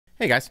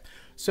Hey guys.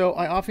 So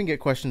I often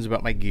get questions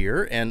about my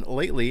gear, and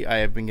lately I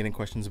have been getting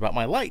questions about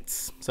my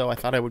lights. So I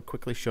thought I would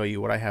quickly show you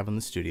what I have in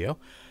the studio.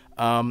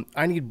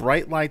 I need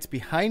bright lights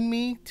behind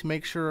me to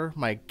make sure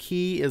my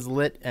key is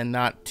lit and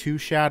not too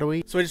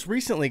shadowy. So I just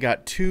recently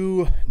got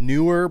two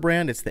newer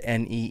brand, it's the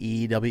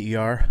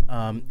NEEWER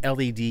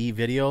LED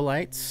video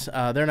lights.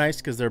 They're nice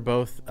because they're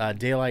both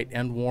daylight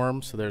and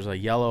warm. So there's a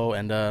yellow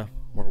and a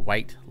more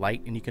white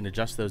light, and you can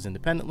adjust those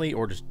independently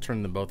or just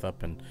turn them both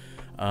up and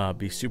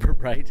be super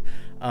bright.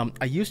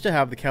 I used to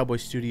have the Cowboy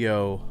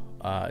Studio.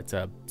 It's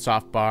a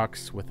soft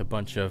box with a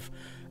bunch of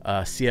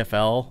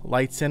CFL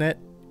lights in it,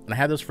 and I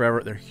had those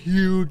forever. They're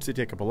huge, they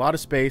take up a lot of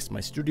space. My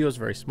studio is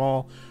very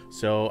small,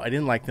 so I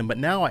didn't like them, but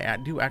now I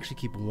do actually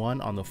keep one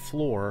on the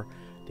floor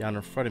down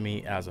in front of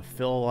me as a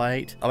fill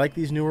light. I like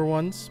these newer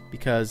ones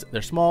because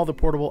they're small, they're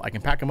portable, I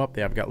can pack them up,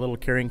 they have got a little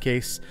carrying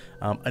case.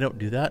 I don't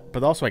do that,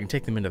 but also I can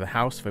take them into the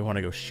house if I want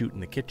to go shoot in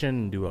the kitchen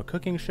and do a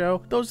cooking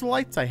show. Those are the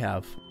lights I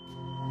have.